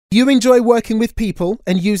You enjoy working with people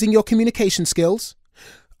and using your communication skills?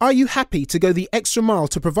 Are you happy to go the extra mile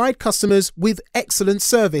to provide customers with excellent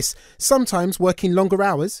service, sometimes working longer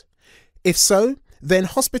hours? If so, then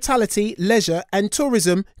hospitality, leisure and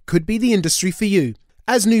tourism could be the industry for you.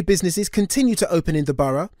 As new businesses continue to open in the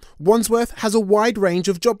borough, Wandsworth has a wide range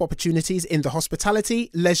of job opportunities in the hospitality,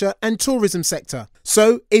 leisure and tourism sector.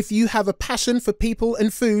 So if you have a passion for people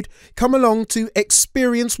and food, come along to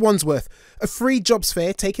Experience Wandsworth, a free jobs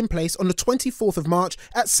fair taking place on the 24th of March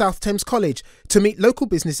at South Thames College to meet local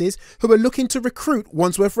businesses who are looking to recruit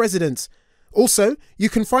Wandsworth residents. Also, you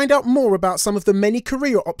can find out more about some of the many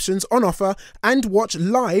career options on offer and watch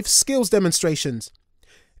live skills demonstrations.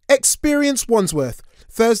 Experience Wandsworth,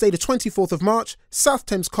 Thursday the 24th of March, South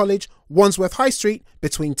Thames College, Wandsworth High Street,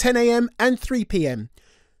 between 10 a.m. and 3 p.m.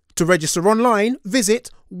 To register online, visit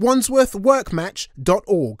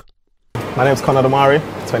wandsworthworkmatch.org. My name is Conor Damari,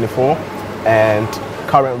 24, and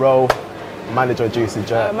current role, manager of Juicy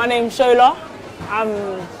Jerk. My name's Shola,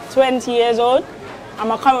 I'm 20 years old, and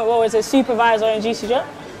my current role is a supervisor in Juicy Jerk.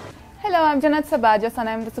 Hello, I'm Janet Sabajos and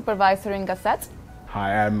I'm the supervisor in Gazette.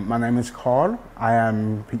 Hi, my name is Carl. I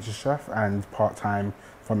am pizza chef and part-time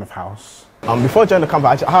front of house. Before joining the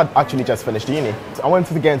company, I had actually just finished uni. So I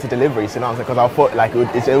wanted to get into deliveries, because I thought like it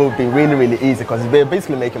would be really, really easy because it's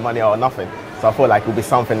basically making money out of nothing. So I thought like it would be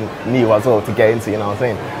something new as well to get into, you know what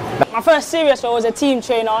I'm saying? My first serious role was a team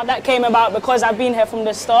trainer. That came about because I've been here from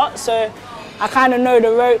the start, so I kind of know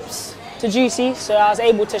the ropes to Juicy, so I was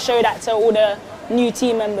able to show that to all the new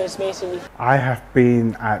team members basically. I have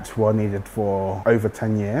been at Well Needed for over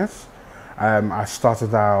 10 years. I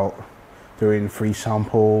started out doing free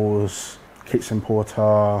samples, kitchen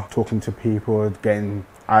porter, talking to people,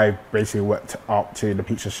 I basically worked up to the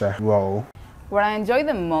pizza chef role. What I enjoy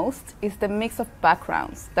the most is the mix of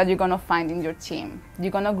backgrounds that you're gonna find in your team.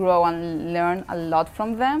 You're gonna grow and learn a lot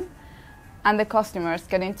from them, and the customers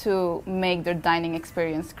getting to make their dining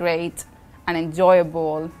experience great and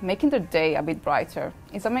enjoyable, making their day a bit brighter.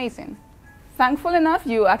 It's amazing. Thankful enough,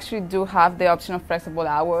 you actually do have the option of flexible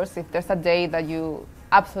hours. If there's a day that you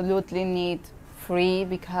absolutely need free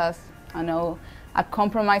because, I know, a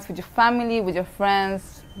compromise with your family, with your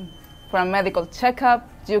friends, for a medical checkup,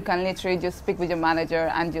 you can literally just speak with your manager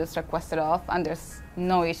and just request it off, and there's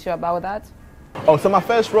no issue about that. Oh, so my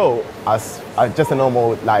first role as just a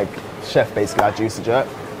normal like chef basically at Juicy Jerk.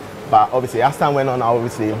 But obviously, as time went on, I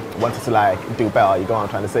obviously wanted to like do better, you know what I'm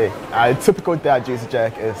trying to say. A typical day at Juicy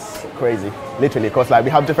Jerk is crazy, literally, because like we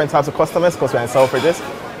have different types of customers because we're in Selfridges.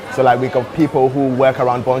 So like we got people who work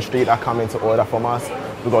around Bond Street that come in to order from us.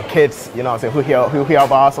 We got kids, you know what I'm saying, who hear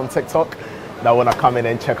about us on TikTok that want to come in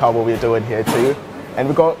and check out what we're doing here too. And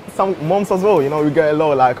we got some moms as well, you know, we get a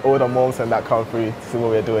lot of like older moms and that come through to see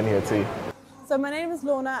what we're doing here too. So my name is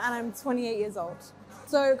Lorna and I'm 28 years old.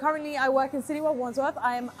 So currently I work in City World Wandsworth.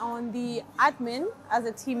 I am on the admin as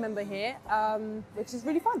a team member here, which is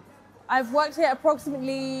really fun. I've worked here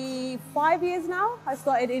approximately 5 years now. I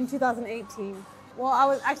started in 2018. Well, I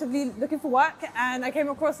was actively looking for work and I came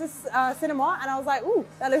across this cinema and I was like, ooh,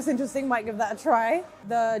 that looks interesting, might give that a try.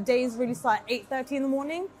 The days really start at 8:30 in the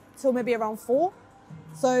morning till maybe around 4.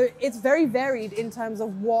 So it's very varied in terms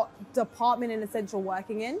of what department in a sense you're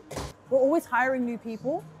working in. We're always hiring new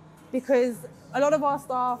people because a lot of our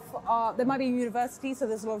staff they might be in university, so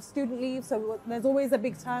there's a lot of student leave, so there's always a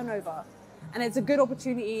big turnover. And it's a good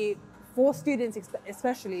opportunity for students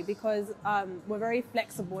especially because we're very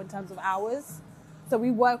flexible in terms of hours. So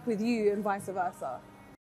we work with you and vice versa.